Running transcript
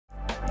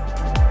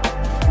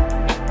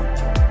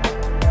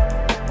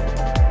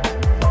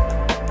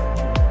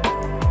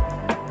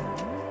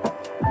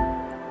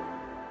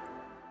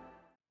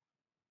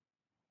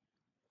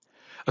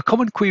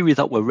common query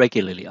that we're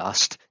regularly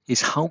asked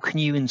is how can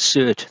you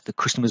insert the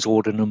customer's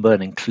order number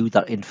and include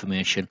that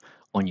information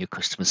on your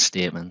customer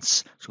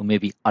statements? So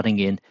maybe adding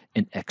in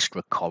an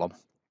extra column.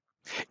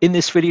 In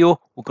this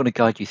video, we're going to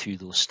guide you through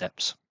those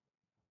steps.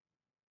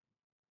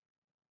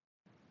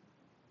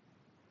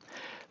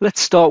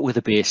 Let's start with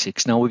the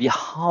basics. Now, if you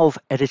have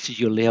edited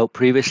your layout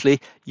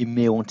previously, you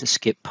may want to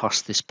skip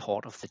past this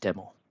part of the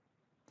demo.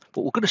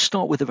 But we're going to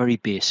start with the very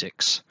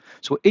basics.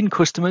 So in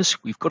customers,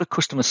 we've got a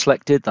customer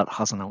selected that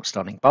has an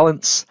outstanding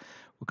balance.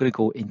 We're going to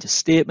go into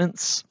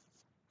statements.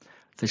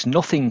 There's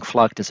nothing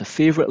flagged as a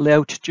favorite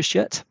layout just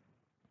yet.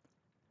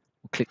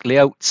 We'll click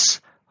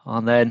layouts,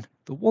 and then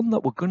the one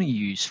that we're going to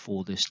use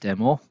for this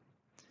demo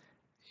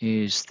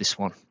is this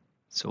one.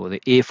 So the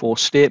A4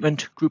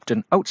 statement grouped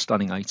in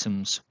outstanding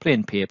items,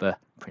 plain paper,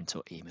 print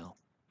or email.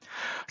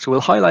 So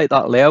we'll highlight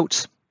that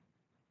layout.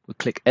 We'll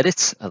click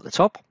edit at the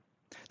top.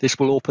 This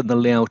will open the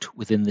layout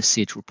within the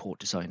Sage Report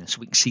Designer,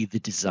 so we can see the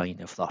design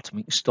of that and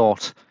we can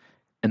start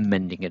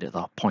amending it at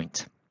that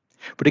point.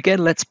 But again,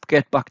 let's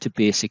get back to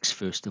basics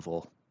first of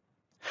all.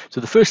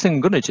 So the first thing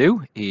I'm going to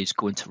do is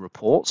go into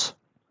Report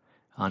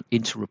and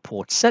into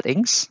Report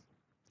Settings,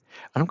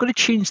 and I'm going to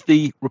change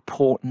the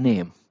report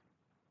name.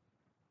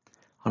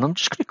 And I'm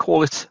just going to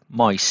call it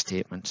My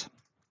Statement.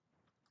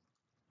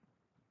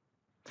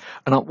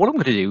 And what I'm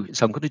going to do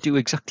is I'm going to do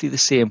exactly the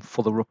same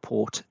for the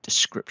report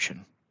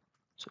description.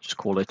 So just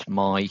call it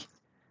My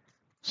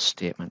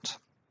Statement.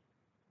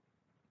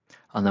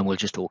 And then we'll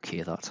just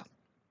OK that.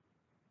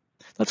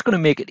 That's going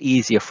to make it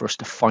easier for us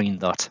to find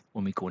that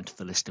when we go into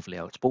the list of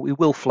layouts, but we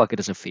will flag it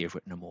as a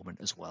favorite in a moment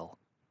as well.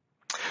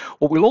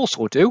 What we'll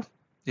also do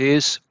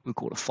is we'll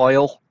go to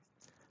File,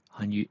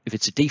 and if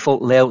it's a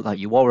default layout that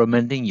you are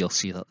amending, you'll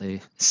see that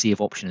the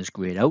Save option is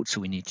grayed out, so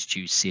we need to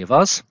choose Save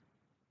As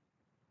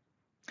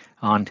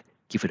and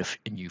give it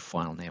a new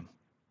file name.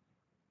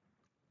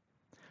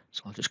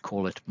 So I'll just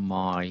call it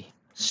My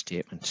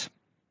Statement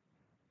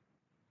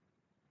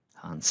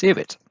and save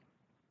it.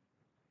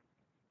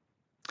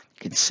 You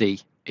can see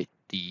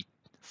the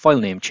file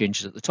name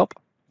changes at the top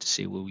to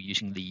say we're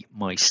using the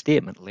My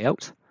Statement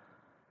layout.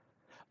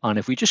 And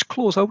if we just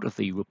close out of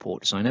the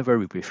Report Designer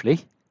very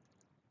briefly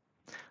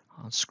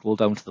and scroll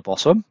down to the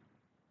bottom,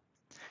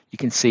 you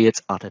can see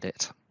it's added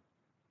it.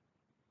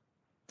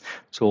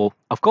 So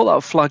I've got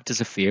that flagged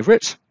as a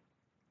favorite.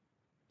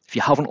 If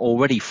you haven't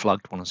already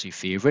flagged one as your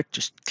favorite,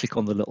 just click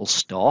on the little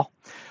star.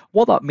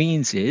 What that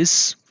means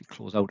is, if we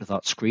close out of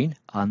that screen,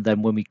 and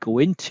then when we go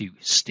into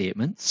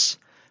statements,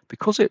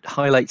 because it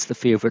highlights the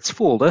favorites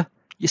folder,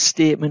 your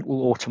statement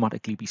will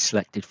automatically be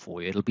selected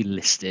for you. It'll be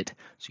listed.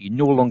 So you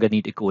no longer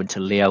need to go into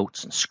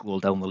layouts and scroll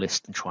down the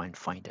list and try and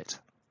find it.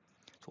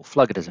 So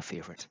flag it as a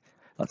favorite.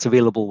 That's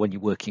available when you're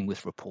working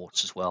with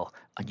reports as well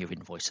and your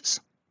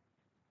invoices.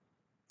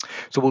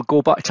 So we'll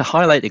go back to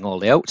highlighting our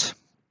layout.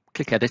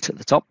 Click Edit at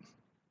the top.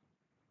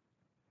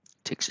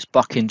 Takes us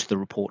back into the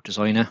Report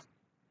Designer,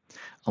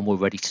 and we're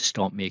ready to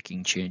start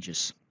making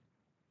changes.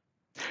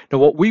 Now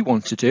what we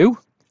want to do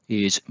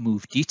is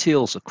move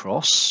details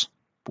across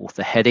both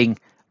the heading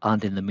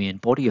and in the main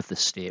body of the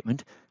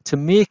statement to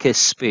make a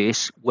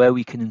space where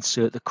we can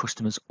insert the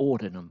customer's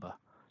order number.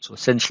 So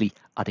essentially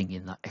adding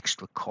in that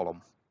extra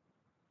column.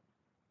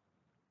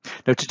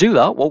 Now to do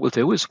that, what we'll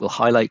do is we'll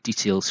highlight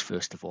details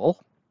first of all,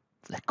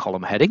 the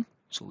column heading.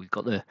 So we've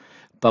got the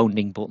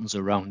bounding buttons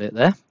around it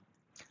there.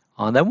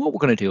 And then what we're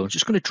going to do, I'm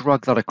just going to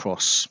drag that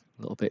across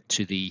a little bit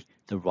to the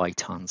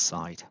right-hand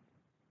side.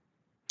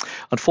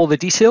 And for the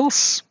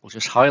details, we'll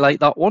just highlight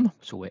that one.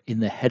 So we're in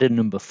the header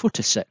number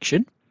footer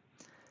section.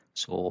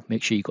 So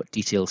make sure you've got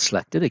details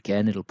selected.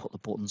 Again, it'll put the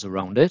buttons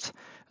around it.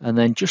 And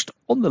then just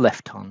on the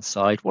left-hand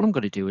side, what I'm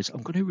going to do is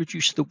I'm going to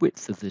reduce the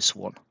width of this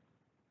one.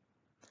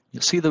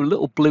 You'll see the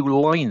little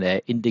blue line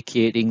there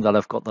indicating that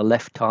I've got the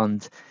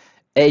left-hand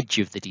edge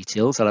of the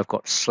details that I've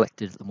got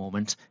selected at the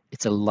moment.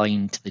 It's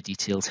aligned to the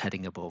details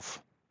heading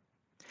above.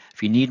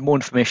 If you need more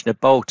information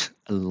about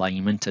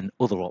alignment and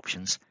other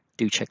options,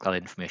 do check that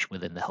information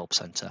within the Help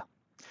Center.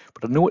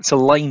 But I know it's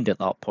aligned at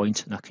that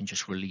point, and I can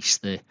just release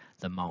the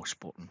mouse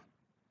button.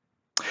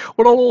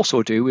 What I'll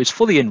also do is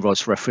for the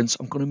invoice reference,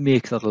 I'm going to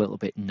make that a little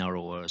bit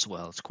narrower as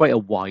well. It's quite a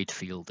wide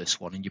field, this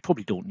one, and you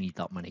probably don't need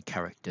that many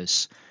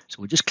characters. So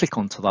we'll just click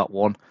onto that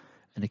one.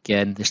 And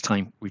again, this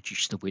time,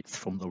 reduce the width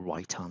from the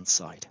right-hand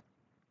side.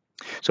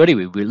 So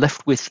anyway, we're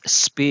left with a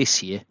space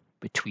here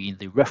between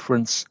the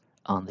reference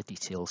and the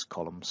details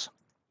columns.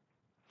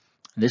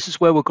 And this is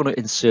where we're going to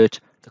insert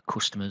the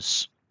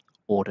customer's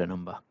order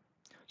number.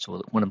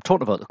 So when I'm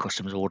talking about the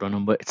customer's order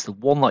number, it's the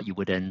one that you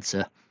would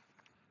enter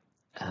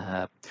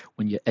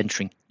when you're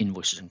entering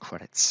invoices and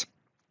credits.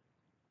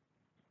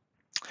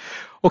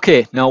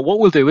 Okay, now what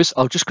we'll do is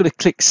I'm just going to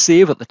click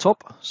Save at the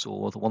top.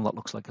 So the one that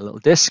looks like a little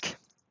disk,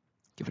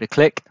 give it a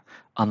click,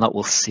 and that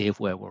will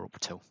save where we're up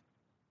to.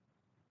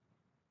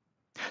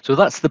 So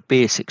that's the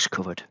basics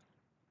covered.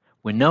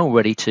 We're now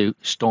ready to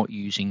start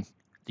using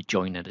the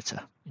join editor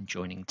and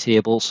joining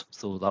tables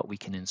so that we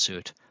can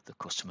insert the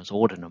customer's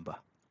order number.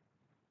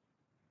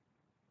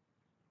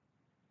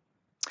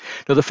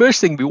 Now the first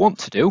thing we want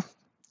to do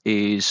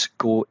is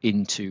go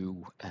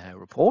into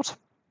Report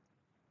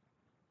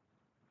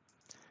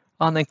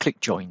and then click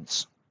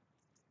Joins.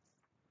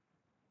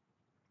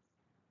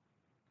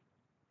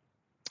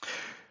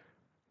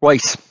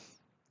 Right,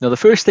 now the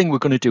first thing we're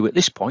going to do at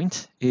this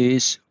point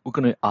is we're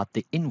going to add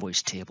the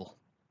invoice table.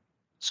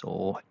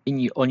 So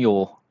on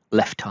your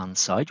left-hand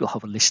side, you'll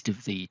have a list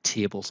of the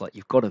tables that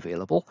you've got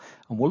available,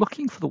 and we're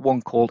looking for the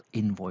one called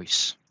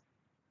Invoice.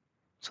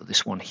 So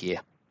this one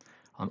here.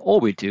 And all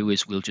we do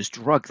is we'll just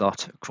drag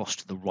that across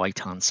to the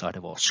right-hand side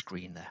of our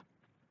screen there.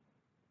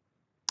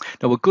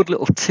 Now, a good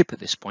little tip at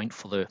this point,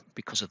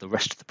 because of the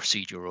rest of the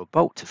procedure we're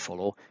about to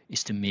follow,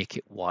 is to make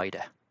it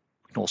wider.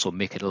 We can also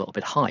make it a little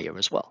bit higher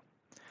as well.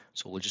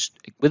 So we'll just,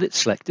 with it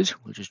selected,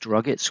 we'll just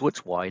drag it so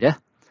it's wider.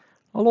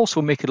 I'll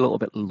also make it a little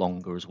bit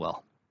longer as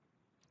well.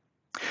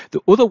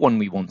 The other one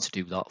we want to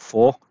do that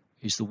for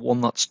is the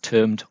one that's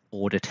termed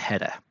Audit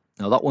Header.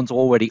 Now that one's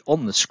already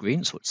on the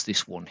screen, so it's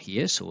this one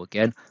here. So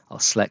again, I'll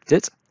select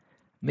it,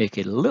 make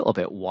it a little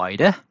bit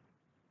wider,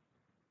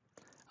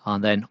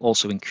 and then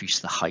also increase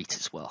the height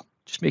as well.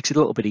 Just makes it a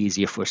little bit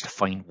easier for us to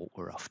find what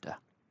we're after.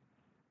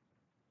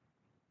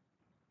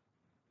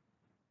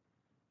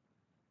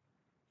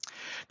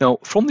 Now,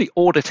 from the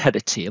Audit Header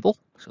table,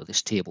 so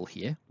this table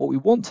here, what we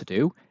want to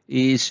do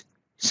is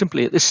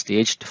simply at this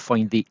stage to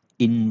find the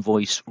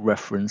invoice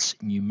reference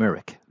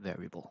numeric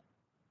variable.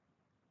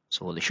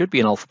 So there should be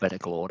an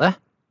alphabetical order.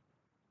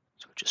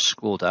 So just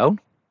scroll down,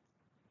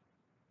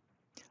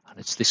 and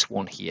it's this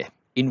one here,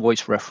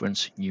 invoice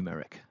reference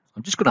numeric.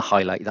 I'm just going to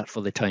highlight that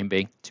for the time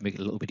being to make it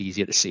a little bit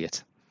easier to see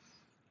it.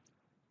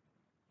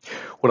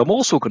 What I'm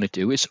also going to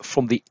do is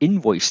from the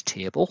invoice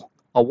table,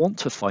 I want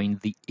to find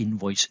the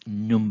invoice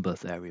number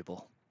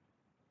variable.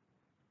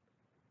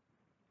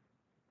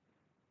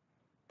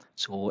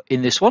 So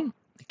in this one,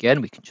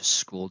 again, we can just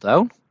scroll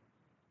down,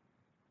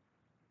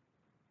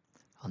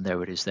 and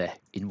there it is there,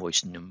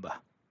 invoice number.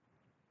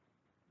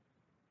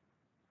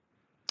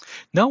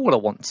 Now what I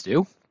want to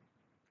do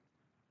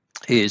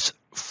is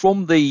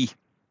from the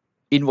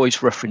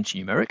invoice reference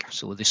numeric,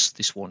 so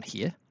this one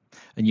here,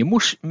 and you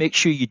must make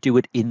sure you do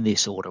it in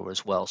this order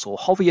as well. So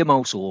hover your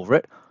mouse over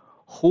it,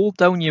 hold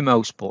down your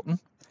mouse button,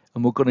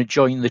 and we're going to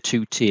join the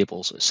two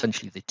tables,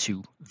 essentially the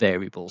two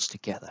variables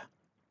together.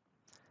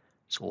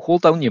 So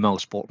hold down your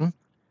mouse button.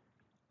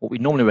 What we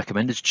normally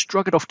recommend is just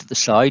drag it off to the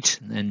side,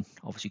 and then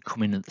obviously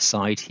come in at the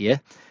side here,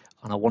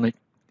 and I want to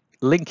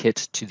link it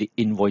to the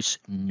invoice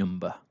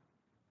number.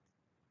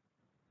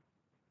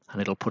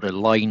 And it'll put a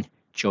line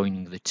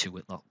joining the two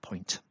at that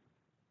point.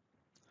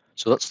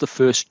 So that's the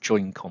first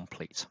join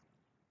complete.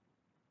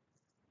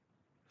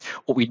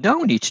 What we now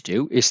need to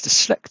do is to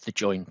select the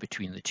join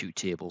between the two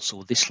tables,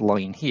 so this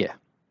line here.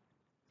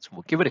 So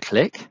we'll give it a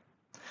click,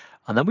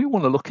 and then we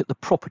want to look at the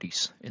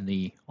properties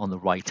on the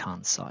right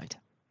hand side.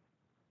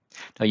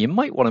 Now you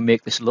might want to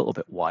make this a little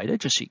bit wider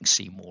just so you can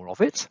see more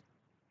of it.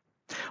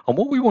 And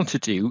what we want to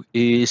do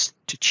is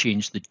to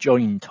change the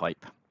join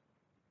type.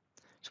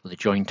 So the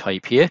join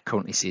type here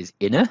currently says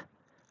inner,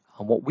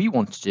 and what we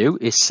want to do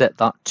is set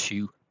that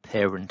to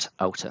parent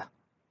outer.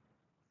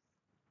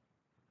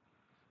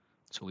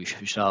 So we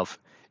should have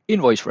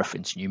invoice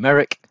reference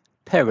numeric,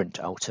 parent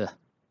outer,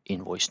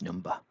 invoice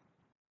number.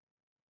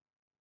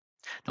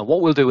 Now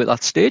what we'll do at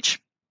that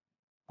stage,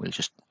 we'll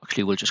just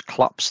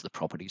collapse the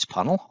properties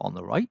panel on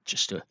the right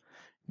just to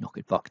knock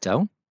it back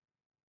down.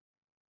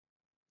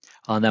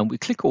 And then we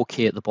click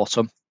OK at the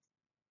bottom,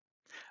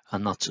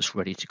 and that's us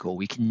ready to go.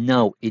 We can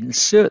now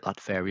insert that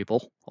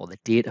variable, or the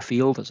data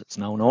field as it's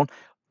now known,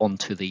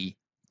 onto the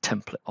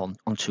template,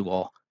 onto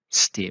our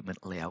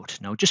statement layout.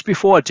 Now just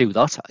before I do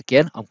that,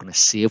 again, I'm going to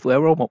save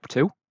where I'm up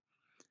to.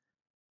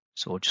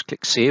 So just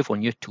click Save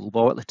on your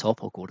toolbar at the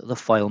top, or go to the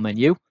File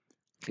menu,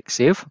 click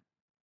Save.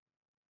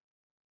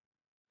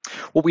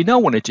 What we now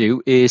want to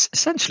do is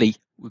essentially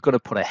we're going to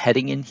put a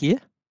heading in here,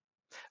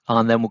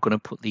 and then we're going to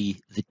put the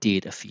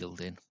data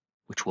field in,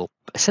 which will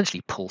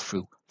essentially pull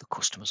through the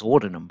customer's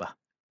order number.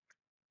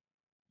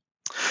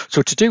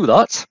 So to do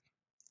that,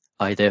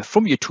 either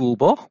from your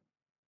toolbar,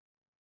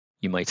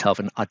 you might have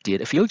an Add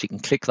Data field, you can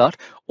click that,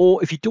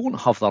 or if you don't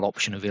have that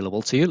option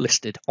available to you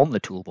listed on the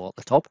toolbar at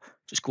the top,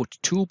 just go to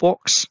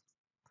Toolbox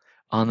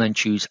and then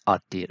choose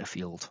Add Data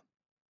field.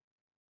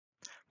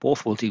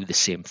 Both will do the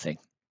same thing.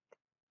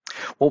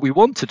 What we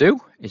want to do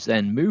is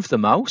then move the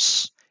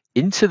mouse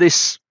into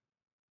this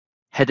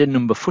header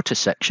number footer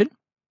section.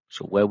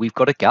 So where we've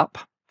got a gap,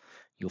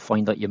 you'll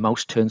find that your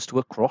mouse turns to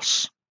a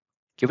cross.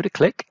 Give it a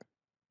click,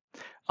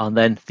 and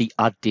then the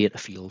Add Data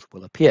field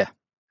will appear.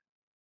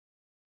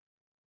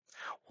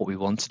 What we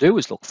want to do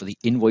is look for the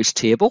invoice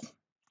table,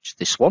 which is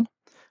this one,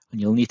 and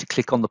you'll need to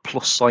click on the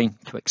plus sign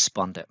to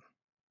expand it.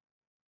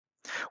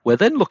 We're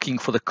then looking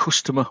for the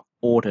customer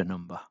order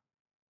number.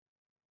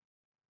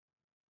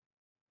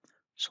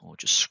 So we'll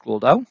just scroll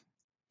down.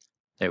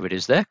 There it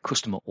is there,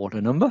 customer order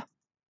number.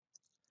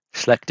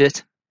 Select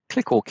it,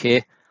 click OK,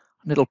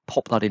 and it'll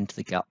pop that into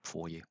the gap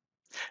for you.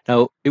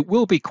 Now, it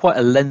will be quite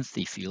a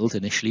lengthy field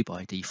initially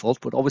by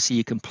default, but obviously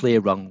you can play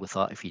around with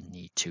that if you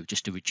need to,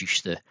 just to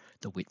reduce the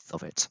width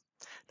of it.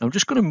 Now I'm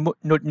just going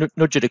to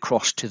nudge it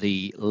across to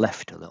the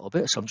left a little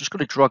bit. So I'm just going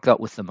to drag that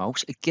with the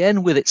mouse.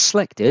 Again, with it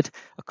selected,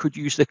 I could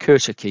use the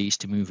cursor keys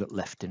to move it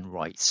left and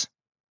right.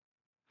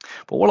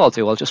 But what I'll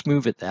do, I'll just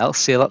move it there. I'll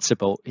say that's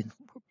about in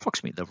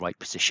approximately the right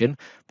position,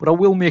 but I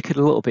will make it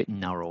a little bit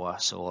narrower.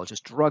 So I'll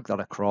just drag that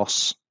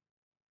across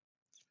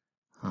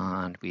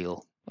and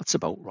that's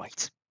about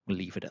right. We'll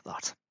leave it at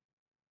that.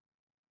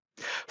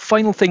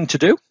 Final thing to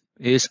do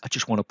is I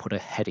just want to put a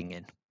heading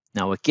in.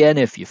 Now, again,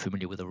 if you're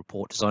familiar with a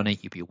report designer,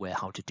 you'll be aware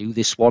how to do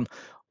this one.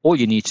 All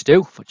you need to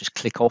do, if I just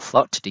click off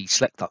that to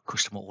deselect that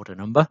customer order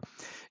number,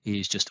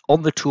 is just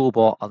on the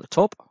toolbar at the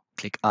top,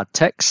 click Add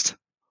Text,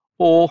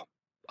 or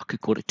I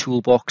could go to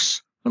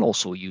Toolbox and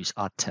also use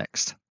Add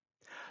Text.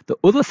 The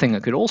other thing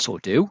I could also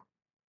do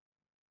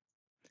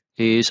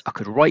is I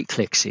could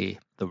right-click, say,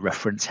 the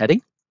reference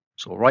heading.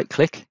 So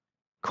right-click,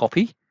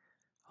 copy,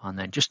 and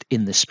then just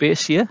in the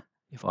space here,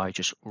 if I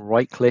just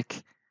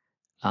right-click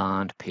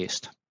and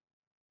paste.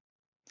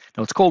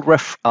 Now it's called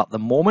ref at the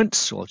moment,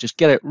 so I'll just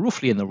get it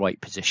roughly in the right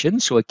position.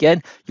 So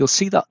again, you'll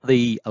see that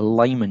the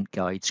alignment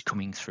guide's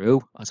coming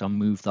through as I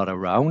move that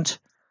around.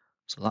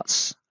 So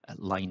that's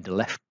aligned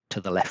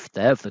to the left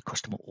there of the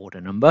customer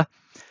order number.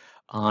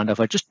 And if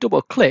I just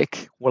double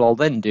click, what I'll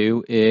then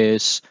do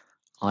is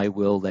I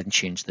will then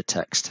change the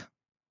text.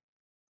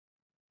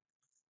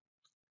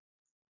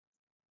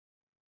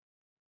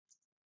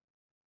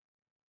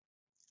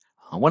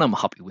 And when I'm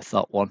happy with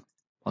that one,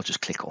 I'll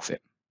just click off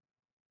it.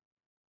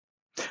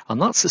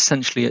 And that's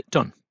essentially it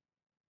done.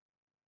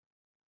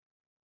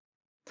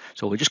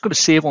 So we're just going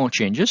to save our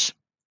changes.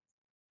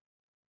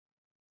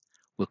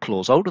 We'll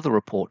close out of the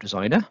report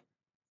designer.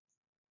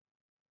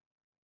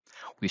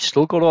 We've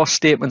still got our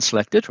statement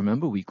selected.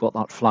 Remember, we've got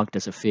that flagged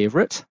as a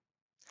favorite.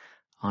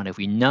 And if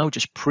we now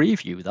just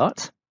preview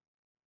that,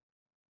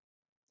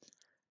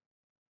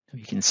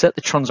 you can set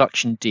the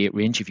transaction date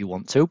range if you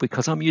want to.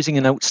 Because I'm using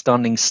an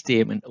outstanding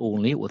statement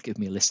only, it will give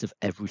me a list of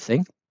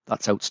everything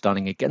that's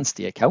outstanding against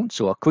the account.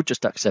 So I could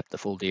just accept the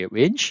full date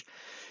range.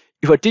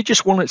 If I did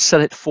just want to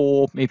set it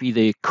for maybe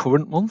the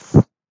current month,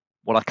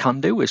 what I can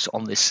do is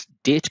on this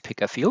date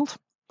picker field,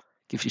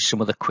 gives you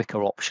some of the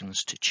quicker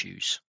options to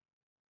choose.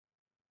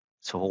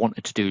 So if I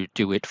wanted to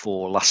do it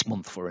for last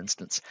month, for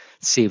instance,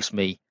 it saves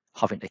me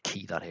having to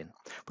key that in.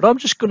 But I'm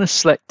just going to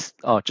select,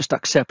 just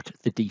accept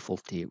the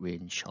default date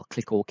range. I'll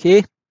click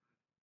OK.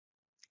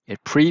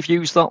 It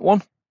previews that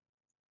one.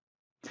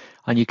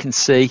 And you can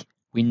see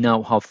we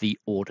now have the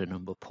order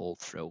number pulled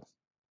through.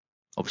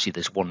 Obviously,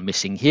 there's one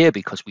missing here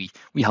because we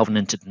haven't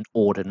entered an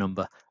order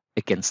number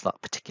against that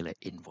particular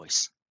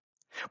invoice.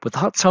 But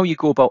that's how you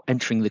go about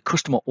entering the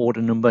customer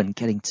order number and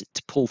getting to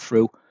pull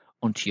through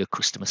onto your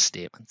customer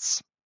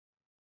statements.